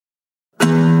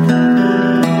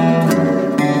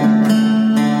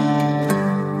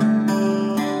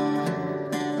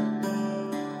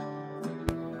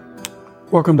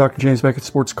Welcome, Dr. James Beckett,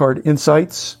 Sports Card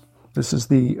Insights. This is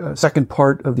the second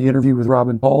part of the interview with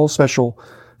Robin Paul. Special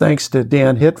thanks to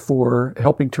Dan Hitt for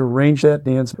helping to arrange that.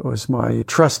 Dan was my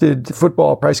trusted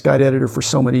football price guide editor for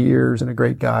so many years and a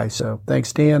great guy. So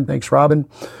thanks, Dan. Thanks, Robin,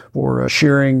 for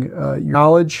sharing your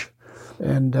knowledge.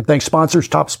 And thanks sponsors,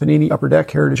 Topps Panini, Upper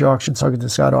Deck, Heritage Auctions,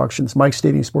 Huggins & Scott Auctions, Mike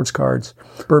Stadium Sports Cards,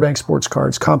 Burbank Sports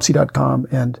Cards, COMC.com,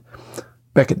 and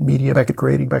Beckett Media, Beckett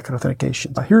Grading, Beckett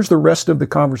Authentication. Here's the rest of the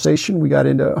conversation. We got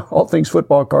into all things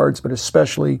football cards, but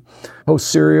especially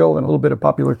post-serial and a little bit of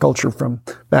popular culture from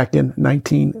back in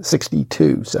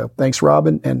 1962. So thanks,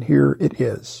 Robin, and here it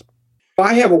is.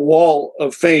 I have a wall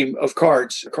of fame of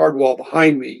cards, a card wall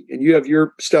behind me, and you have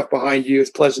your stuff behind you. It's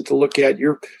pleasant to look at.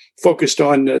 You're focused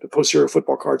on the post-serial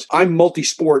football cards. I'm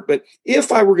multi-sport, but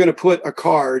if I were going to put a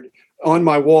card on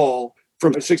my wall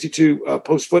from 62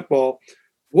 post-football,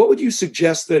 what would you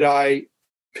suggest that I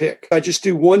pick? I just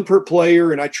do one per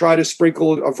player, and I try to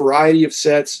sprinkle a variety of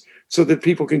sets so that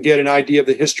people can get an idea of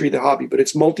the history of the hobby. But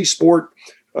it's multi-sport,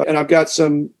 and I've got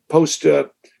some post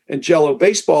and Jello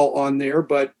baseball on there.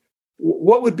 But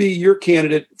what would be your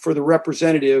candidate for the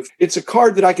representative? It's a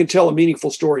card that I can tell a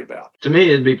meaningful story about. To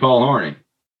me, it'd be Paul Hornung.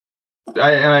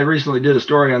 I recently did a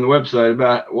story on the website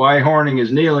about why Hornung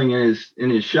is kneeling in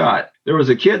his shot. There was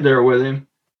a kid there with him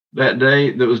that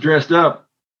day that was dressed up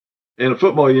in a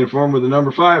football uniform with the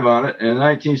number 5 on it. And in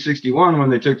 1961, when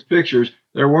they took the pictures,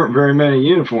 there weren't very many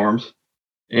uniforms.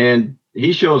 And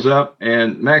he shows up,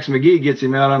 and Max McGee gets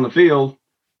him out on the field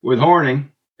with Hornung,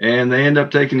 and they end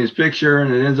up taking his picture,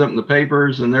 and it ends up in the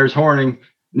papers, and there's Hornung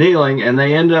kneeling, and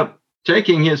they end up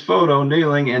taking his photo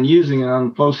kneeling and using it on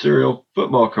the post-serial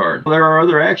football card. There are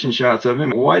other action shots of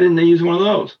him. Why didn't they use one of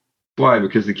those? Why?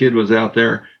 Because the kid was out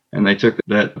there, and they took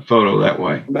that photo that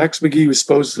way. Max McGee was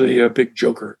supposedly a big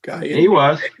joker guy. He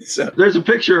was. So there's a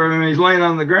picture of him. He's laying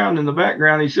on the ground in the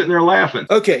background. He's sitting there laughing.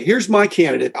 Okay, here's my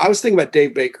candidate. I was thinking about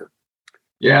Dave Baker.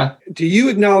 Yeah. Do you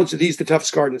acknowledge that he's the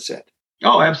toughest card in the set?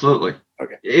 Oh, absolutely.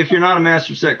 Okay. If you're not a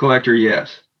master set collector,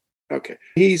 yes. Okay.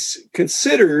 He's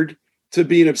considered to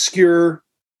be an obscure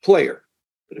player,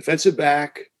 a defensive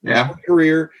back, short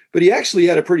career, but he actually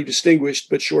had a pretty distinguished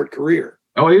but short career.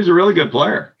 Oh, he was a really good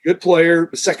player. Good player,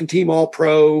 second team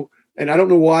All-Pro, and I don't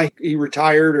know why he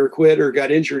retired or quit or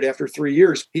got injured after 3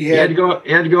 years. He had to go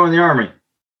in the Army.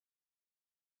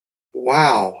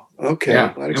 Wow. Okay.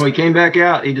 Yeah. And when he came back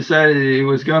out, he decided he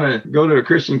was going to go to a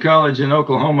Christian college in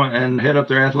Oklahoma and head up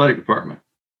their athletic department.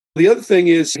 The other thing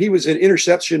is he was an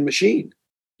interception machine.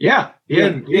 Yeah. He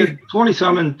had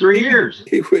 20-some in 3 years.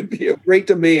 He would be a great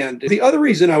demand. The other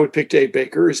reason I would pick Dave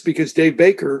Baker is because Dave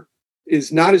Baker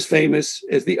is not as famous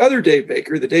as the other Dave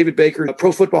Baker, the David Baker,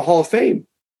 Pro Football Hall of Fame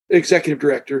executive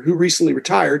director, who recently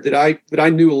retired, that I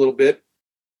knew a little bit.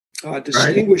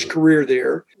 Distinguished career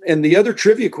there. And the other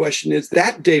trivia question is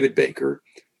that David Baker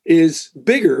is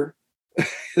bigger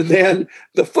than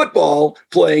the football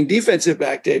playing defensive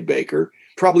back Dave Baker.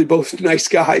 Probably both nice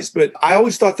guys, but I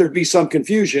always thought there'd be some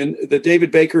confusion. The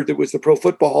David Baker that was the Pro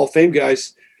Football Hall of Fame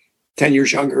guy's 10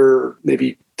 years younger,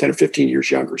 maybe 10 or 15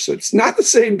 years younger. So it's not the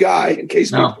same guy, in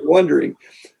case people are wondering.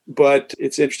 But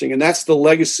it's interesting. And that's the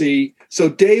legacy. So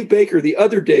Dave Baker, the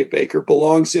other Dave Baker,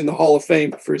 belongs in the Hall of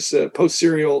Fame for his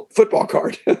post-serial football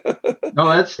card. No,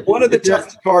 that's one of the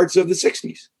toughest cards of the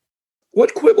 60s.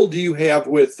 What quibble do you have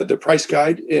with the price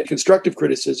guide and constructive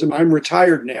criticism? I'm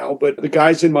retired now, but the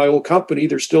guys in my old company,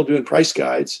 they're still doing price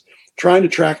guides, trying to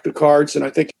track the cards. And I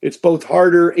think it's both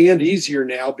harder and easier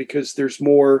now because there's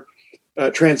more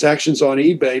transactions on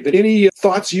eBay. But any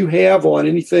thoughts you have on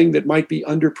anything that might be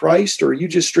underpriced, or you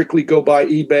just strictly go by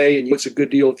eBay and it's a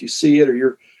good deal if you see it, or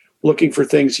you're looking for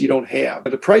things you don't have?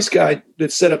 The price guide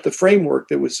that set up the framework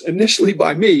that was initially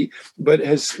by me, but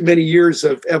has many years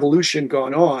of evolution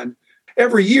gone on.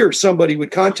 Every year somebody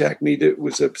would contact me that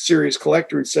was a serious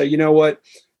collector and say, you know what,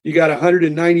 you got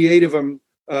 198 of them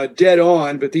dead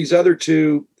on, but these other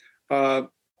two,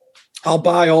 I'll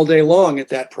buy all day long at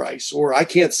that price, or I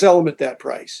can't sell them at that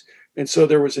price. And so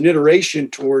there was an iteration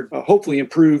toward hopefully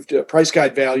improved price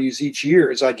guide values each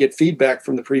year as I get feedback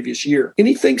from the previous year.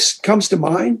 Anything comes to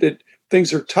mind that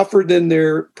things are tougher than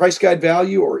their price guide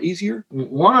value or easier?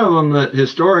 One of them that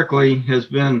historically has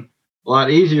been a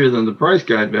lot easier than the price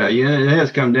guide value, and it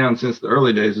has come down since the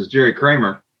early days, is Jerry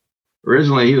Kramer.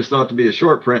 Originally, he was thought to be a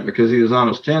short print because he was on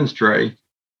his 10s tray,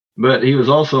 but he was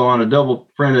also on a double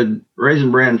printed Raisin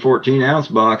Bran 14-ounce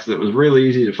box that was really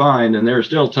easy to find, and there are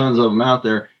still tons of them out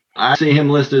there. I see him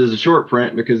listed as a short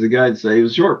print because the guides say he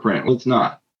was a short print. Well, it's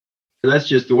not. That's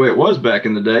just the way it was back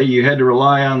in the day. You had to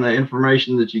rely on the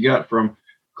information that you got from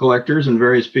collectors and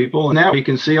various people. And now you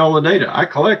can see all the data. I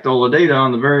collect all the data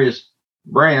on the various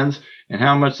brands, and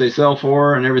how much they sell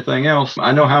for and everything else.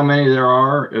 I know how many there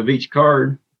are of each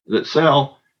card that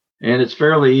sell, and it's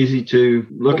fairly easy to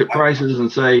look at prices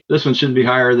and say, this one should be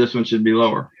higher, this one should be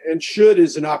lower. And should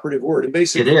is an operative word. And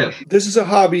basically, it is. This is a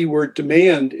hobby where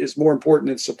demand is more important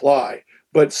than supply.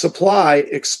 But supply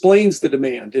explains the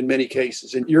demand in many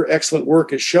cases. And your excellent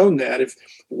work has shown that.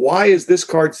 Why is this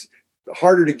card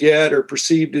harder to get or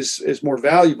perceived as more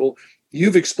valuable?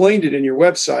 You've explained it in your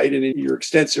website and in your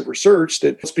extensive research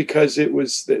that it's because there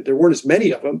weren't as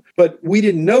many of them. But we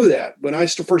didn't know that. When I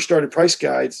first started Price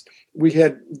Guides, we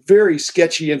had very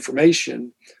sketchy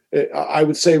information. I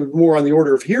would say more on the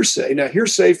order of hearsay. Now,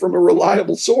 hearsay from a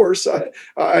reliable source.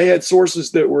 I had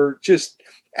sources that were just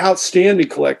outstanding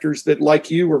collectors that, like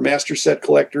you, were master set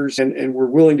collectors and were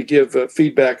willing to give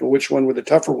feedback on which one were the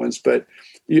tougher ones. But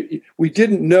we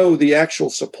didn't know the actual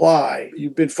supply.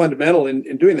 You've been fundamental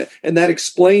in doing that. And that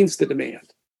explains the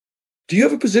demand. Do you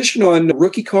have a position on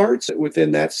rookie cards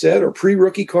within that set or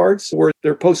pre-rookie cards, or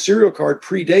their post-serial card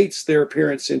predates their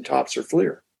appearance in Topps or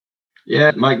Fleer?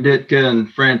 Yeah, Mike Ditka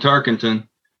and Fran Tarkenton.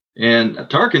 And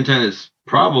Tarkenton is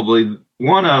probably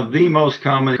one of the most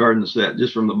common card in the set,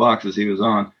 just from the boxes he was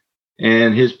on.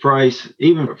 And his price,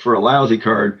 even for a lousy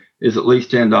card, is at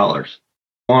least $10.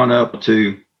 On up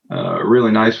to a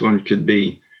really nice one could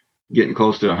be getting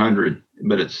close to 100,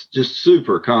 but it's just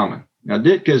super common. Now,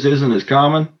 Ditka's isn't as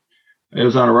common. It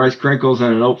was on a Rice Crinkles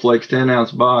and an Oat Flakes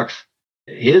 10-ounce box.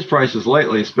 His prices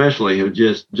lately especially have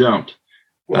just jumped.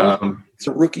 Well, it's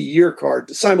a rookie year card,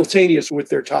 simultaneous with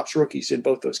their Topps rookies in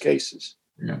both those cases.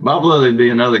 Yeah, Bob Lilly would be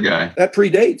another guy. That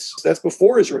predates. That's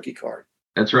before his rookie card.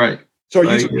 That's right. So are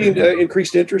you seeing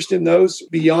increased interest in those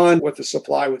beyond what the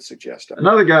supply would suggest?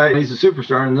 Another guy, he's a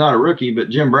superstar and not a rookie, but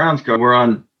Jim Brown's card were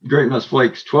on Great Miss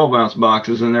Flakes 12-ounce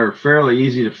boxes, and they're fairly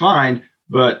easy to find,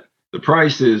 but the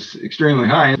price is extremely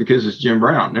high because it's Jim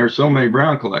Brown. There are so many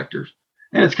Brown collectors.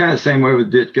 And it's kind of the same way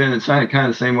with Ditka, and it's kind of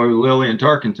the same way with Lilly and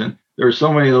Tarkenton. There are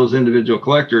so many of those individual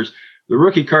collectors. The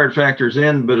rookie card factors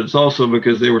in, but it's also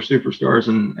because they were superstars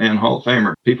and Hall of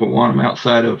Famer. People want them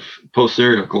outside of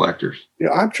post-serial collectors.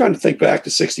 Yeah, I'm trying to think back to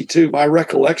 62. My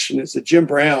recollection is that Jim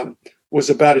Brown was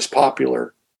about as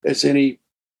popular as any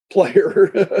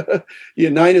player.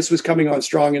 Unitas was coming on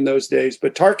strong in those days,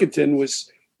 but Tarkenton was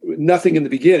nothing in the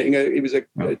beginning. He was a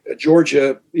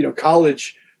Georgia,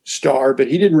 college star, but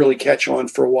he didn't really catch on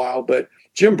for a while. But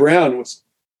Jim Brown was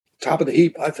top of the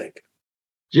heap, I think.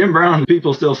 Jim Brown,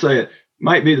 people still say it,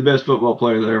 might be the best football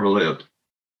player that ever lived.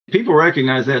 People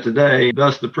recognize that today,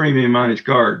 thus the premium on his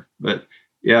card. But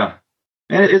yeah,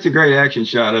 and it's a great action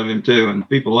shot of him too, and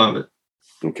people love it.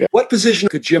 Okay. What position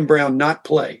could Jim Brown not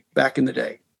play back in the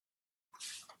day?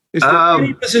 Is there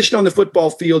any position on the football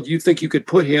field you think you could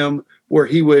put him where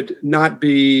he would not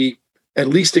be at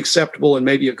least acceptable and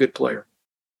maybe a good player?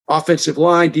 Offensive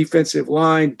line, defensive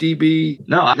line, DB?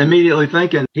 No, I'm immediately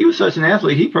thinking he was such an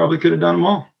athlete, he probably could have done them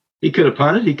all. He could have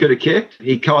punted, he could have kicked,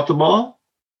 he caught the ball.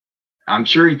 I'm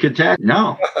sure he could tackle.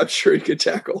 No. I'm sure he could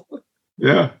tackle.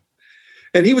 Yeah.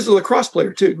 And he was a lacrosse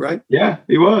player too, right? Yeah,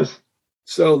 he was.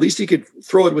 So at least he could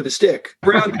throw it with a stick.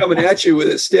 Brown coming at you with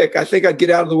a stick, I think I'd get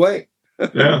out of the way.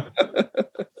 Yeah.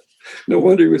 No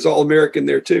wonder he was All-American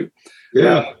there too.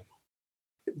 Yeah.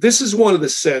 This is one of the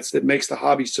sets that makes the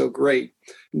hobby so great.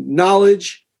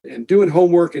 Knowledge and doing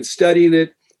homework and studying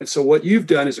it. And so what you've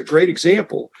done is a great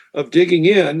example of digging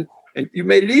in, and you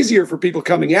made it easier for people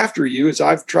coming after you, as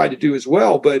I've tried to do as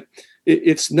well, but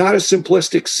it's not a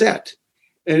simplistic set.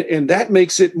 And that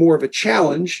makes it more of a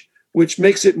challenge, which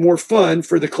makes it more fun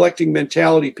for the collecting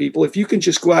mentality people. If you can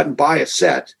just go out and buy a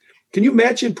set, can you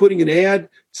imagine putting an ad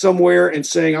somewhere and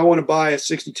saying, I want to buy a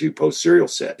 62 post-serial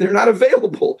set? They're not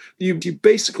available. You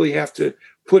basically have to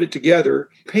put it together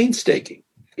painstaking.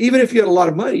 Even if you had a lot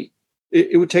of money,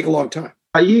 it would take a long time.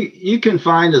 You can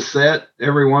find a set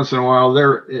every once in a while.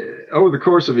 Over the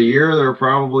course of a year, there are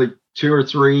probably 2 or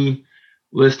 3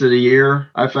 listed a year.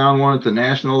 I found one at the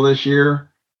National this year.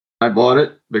 I bought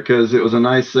it because it was a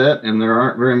nice set and there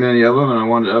aren't very many of them, and I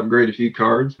wanted to upgrade a few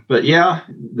cards. But yeah,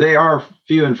 they are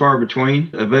few and far between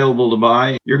available to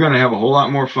buy. You're going to have a whole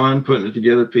lot more fun putting it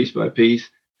together piece by piece.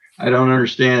 I don't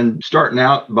understand starting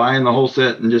out, buying the whole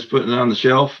set and just putting it on the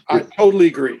shelf. I totally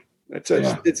agree.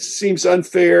 It seems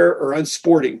unfair or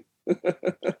unsporting.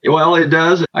 Well, it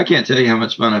does. I can't tell you how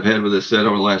much fun I've had with this set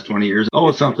over the last 20 years. Oh,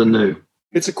 it's something new.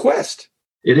 It's a quest.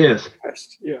 It is.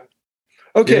 Quest. Yeah.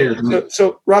 Okay.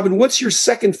 So, Robin, what's your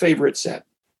second favorite set?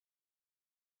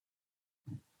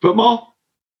 Football?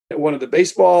 One of the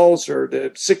baseballs or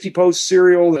the 60 post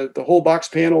serial, the whole box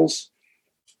panels?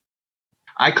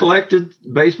 I collected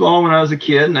baseball when I was a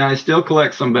kid, and I still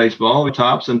collect some baseball,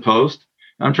 Topps and post.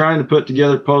 I'm trying to put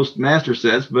together post master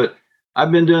sets, but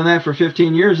I've been doing that for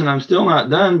 15 years and I'm still not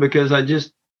done because I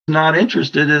just not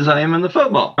interested as I am in the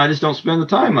football. I just don't spend the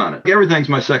time on it. Everything's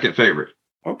my second favorite.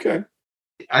 Okay.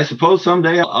 I suppose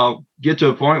someday I'll get to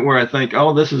a point where I think,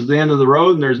 oh, this is the end of the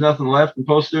road and there's nothing left in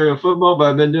post-serial football, but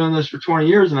I've been doing this for 20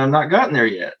 years and I've not gotten there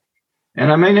yet.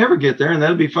 And I may never get there, and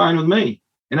that'll be fine with me.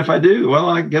 And if I do, well,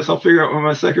 I guess I'll figure out what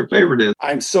my second favorite is.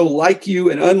 I'm so like you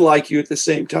and unlike you at the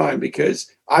same time, because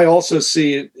I also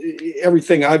see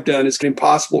everything I've done is an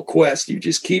impossible quest. You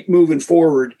just keep moving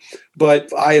forward. But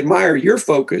I admire your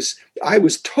focus. I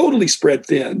was totally spread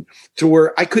thin to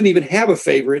where I couldn't even have a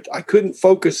favorite. I couldn't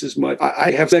focus as much.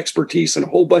 I have expertise in a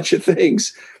whole bunch of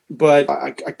things, but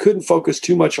I couldn't focus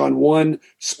too much on one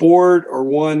sport or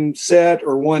one set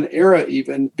or one era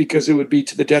even, because it would be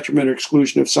to the detriment or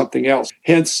exclusion of something else.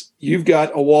 Hence, you've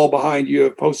got a wall behind you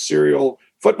of post-serial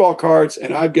football cards,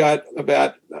 and I've got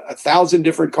about 1,000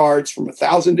 different cards from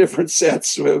 1,000 different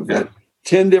sets of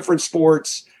 10 different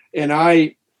sports. And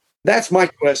that's my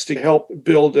quest, to help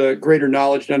build a greater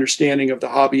knowledge and understanding of the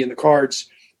hobby and the cards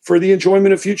for the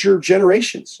enjoyment of future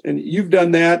generations. And you've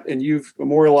done that, and you've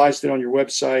memorialized it on your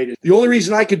website. The only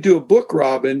reason I could do a book,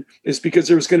 Robin, is because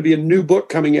there was going to be a new book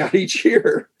coming out each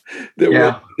year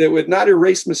that would not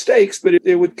erase mistakes, but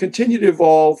it would continue to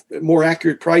evolve more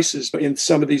accurate prices in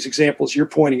some of these examples you're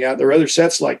pointing out. There are other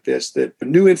sets like this that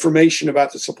new information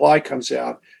about the supply comes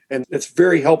out, and it's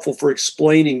very helpful for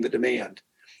explaining the demand.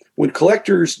 When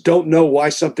collectors don't know why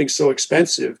something's so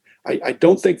expensive, I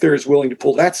don't think they're as willing to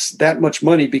pull that much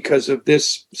money because of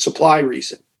this supply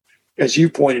reason. As you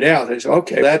pointed out, they say,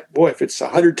 okay, if it's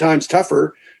 100 times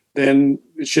tougher, then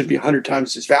it shouldn't be 100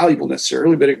 times as valuable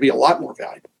necessarily, but it could be a lot more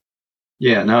valuable.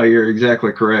 Yeah, no, you're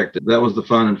exactly correct. That was the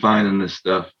fun in finding this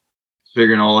stuff,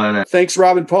 figuring all that out. Thanks,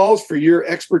 Robin Pauls, for your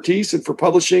expertise and for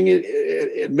publishing it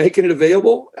and making it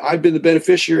available. I've been the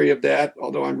beneficiary of that.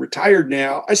 Although I'm retired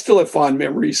now, I still have fond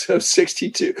memories of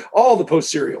 62, all the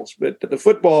post serials, but the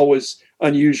football was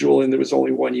unusual and there was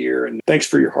only 1 year. And thanks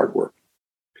for your hard work.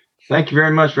 Thank you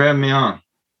very much for having me on.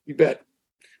 You bet.